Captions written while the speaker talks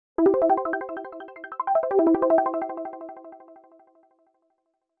I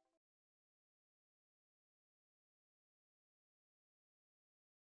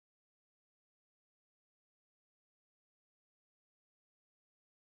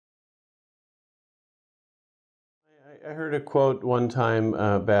heard a quote one time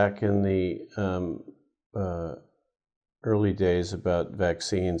back in the early days about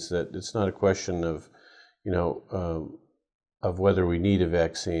vaccines, that it's not a question of, you know, of whether we need a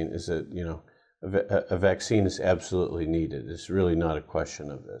vaccine. Is that, you know, a vaccine is absolutely needed. It's really not a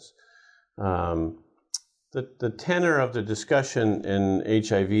question of this. The tenor of the discussion in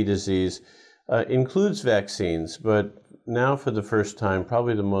HIV disease includes vaccines, but now for the first time,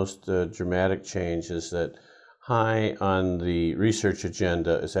 probably the most dramatic change is that high on the research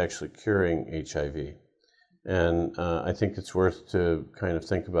agenda is actually curing HIV. And I think it's worth to kind of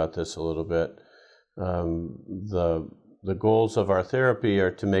think about this a little bit. The goals of our therapy are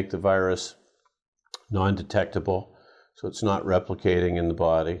to make the virus non-detectable, so it's not replicating in the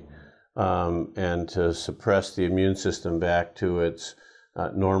body, and to suppress the immune system back to its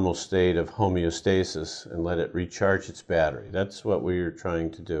normal state of homeostasis and let it recharge its battery. That's what we are trying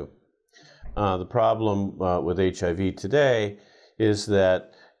to do. The problem with HIV today is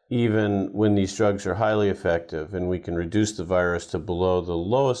that even when these drugs are highly effective and we can reduce the virus to below the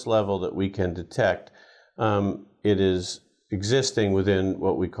lowest level that we can detect, it is existing within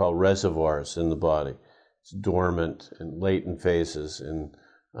what we call reservoirs in the body. It's dormant in latent phases in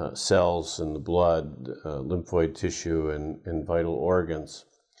cells in the blood, lymphoid tissue, and vital organs.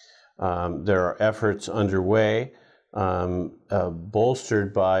 There are efforts underway,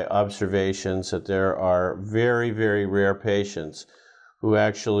 bolstered by observations that there are very, very rare patients who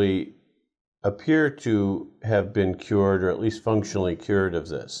actually appear to have been cured, or at least functionally cured of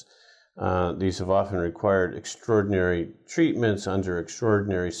this. These have often required extraordinary treatments under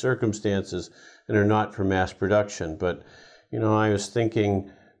extraordinary circumstances and are not for mass production. But, you know, I was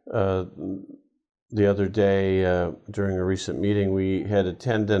thinking the other day during a recent meeting we had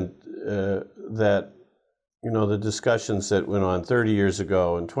attended that, you know, the discussions that went on 30 years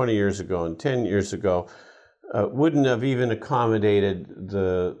ago and 20 years ago and 10 years ago wouldn't have even accommodated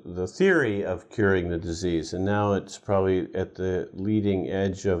the theory of curing the disease. And now it's probably at the leading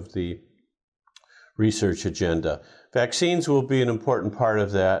edge of the research agenda. Vaccines will be an important part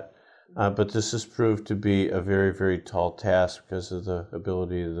of that, but this has proved to be a very, very tall task because of the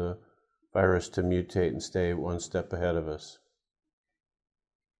ability of the virus to mutate and stay one step ahead of us.